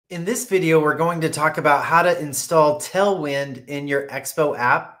In this video, we're going to talk about how to install Tailwind in your Expo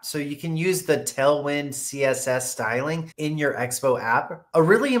app so you can use the Tailwind CSS styling in your Expo app. A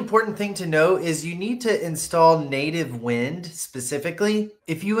really important thing to know is you need to install NativeWind specifically.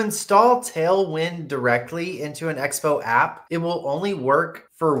 If you install Tailwind directly into an Expo app, it will only work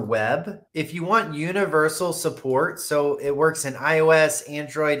for web. If you want universal support, so it works in iOS,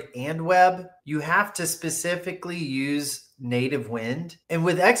 Android, and web, you have to specifically use NativeWind. And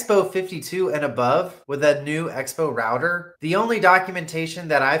with Expo 52 and above, with a new Expo router, the only documentation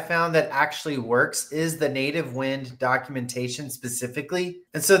that I found that actually works is the NativeWind documentation specifically.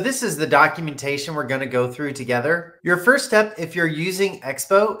 And so this is the documentation we're going to go through together. Your first step, if you're using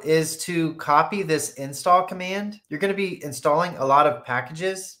Expo, is to copy this install command. You're going to be installing a lot of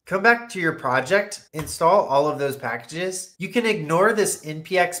packages. Come back to your project, install all of those packages. You can ignore this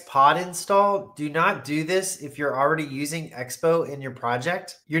npx pod install. Do not do this if you're already using Expo in your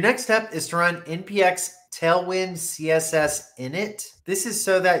project. Your next step is to run npx TailwindCSS init. This is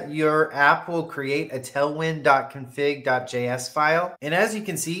so that your app will create a tailwind.config.js file. And as you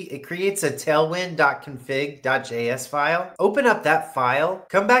can see, it creates a tailwind.config.js file. Open up that file,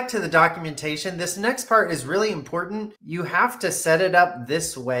 come back to the documentation. This next part is really important. You have to set it up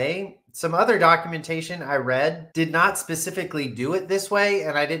this way. Some other documentation I read did not specifically do it this way,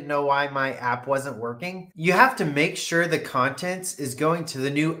 and I didn't know why my app wasn't working. You have to make sure the contents is going to the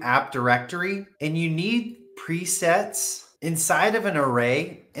new app directory, and you need presets inside of an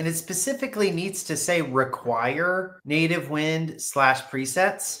array, and it specifically needs to say require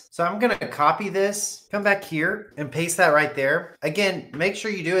NativeWind/presets. So I'm going to copy this, come back here and paste that right there. Again, make sure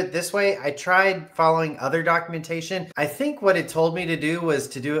you do it this way. I tried following other documentation. I think what it told me to do was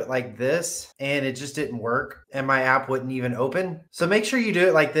to do it like this, and it just didn't work, and my app wouldn't even open. So make sure you do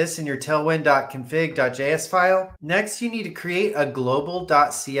it like this in your tailwind.config.js file. Next, you need to create a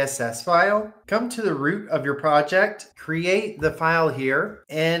global.css file. Come to the root of your project, create the file here.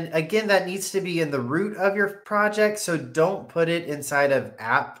 And again, that needs to be in the root of your project. So don't put it inside of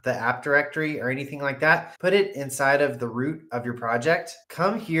the app directory or anything like that. Put it inside of the root of your project.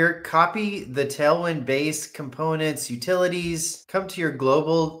 Come here, copy the Tailwind base components, utilities, come to your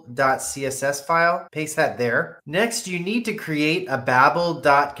global.css file, paste that there. Next, you need to create a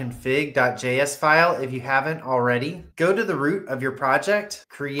babel.config.js file if you haven't already. Go to the root of your project,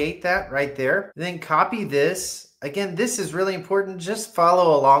 create that right there, then copy this. Again, this is really important. Just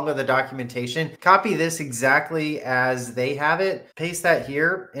follow along with the documentation. Copy this exactly as they have it. Paste that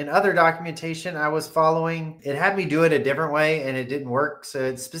here. In other documentation I was following, it had me do it a different way and it didn't work. So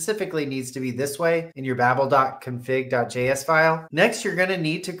it specifically needs to be this way in your babel.config.js file. Next, you're going to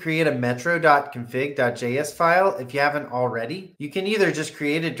need to create a metro.config.js file if you haven't already. You can either just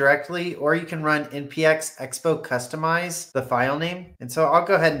create it directly or you can run npx expo customize the file name. And so I'll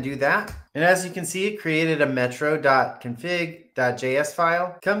go ahead and do that. And as you can see, it created a metro.config.js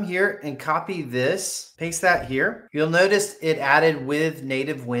file. Come here and copy this, paste that here. You'll notice it added with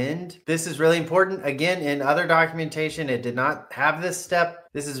NativeWind. This is really important. Again, in other documentation, it did not have this step.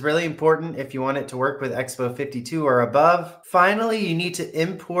 This is really important if you want it to work with Expo 52 or above. Finally, you need to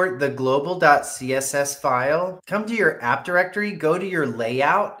import the global.css file. Come to your app directory, go to your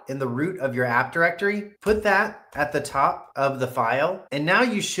layout in the root of your app directory, put that at the top of the file. And now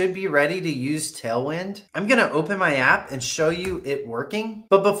you should be ready to use Tailwind. I'm going to open my app and show you it working.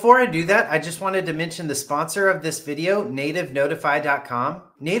 But before I do that, I just wanted to mention the sponsor of this video, NativeNotify.com.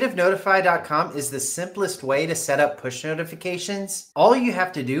 NativeNotify.com is the simplest way to set up push notifications. All you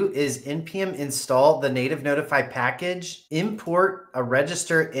have to do is npm install the Native Notify package, import a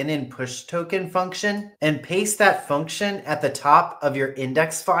register in push token function, and paste that function at the top of your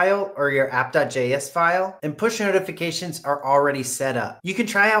index file or your app.js file, and push notifications are already set up. You can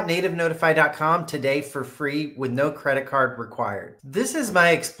try out NativeNotify.com today for free with no credit card required. This is my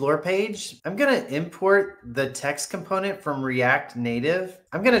Explore page. I'm going to import the text component from React Native.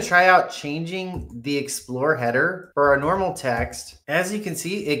 I'm going to try out changing the Explore header for our normal text. As you can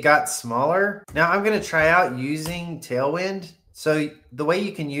see, it got smaller. Now I'm going to try out using Tailwind. So the way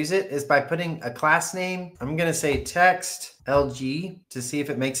you can use it is by putting a class name. I'm going to say text LG to see if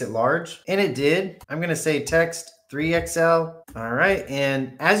it makes it large. And it did. I'm going to say text 3XL. All right.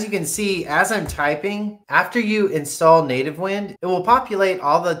 And as you can see, as I'm typing, after you install NativeWind, it will populate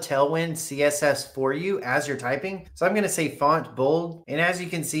all the Tailwind CSS for you as you're typing. So I'm going to say font bold. And as you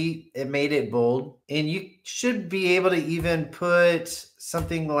can see, it made it bold. And you should be able to even put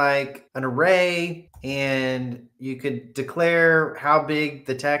something like an array, and you could declare how big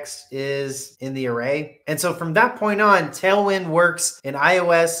the text is in the array. And so from that point on, Tailwind works in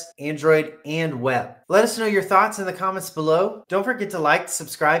iOS, Android, and web. Let us know your thoughts in the comments below. Don't forget to like,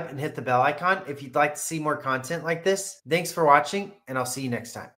 subscribe, and hit the bell icon if you'd like to see more content like this. Thanks for watching, and I'll see you next time.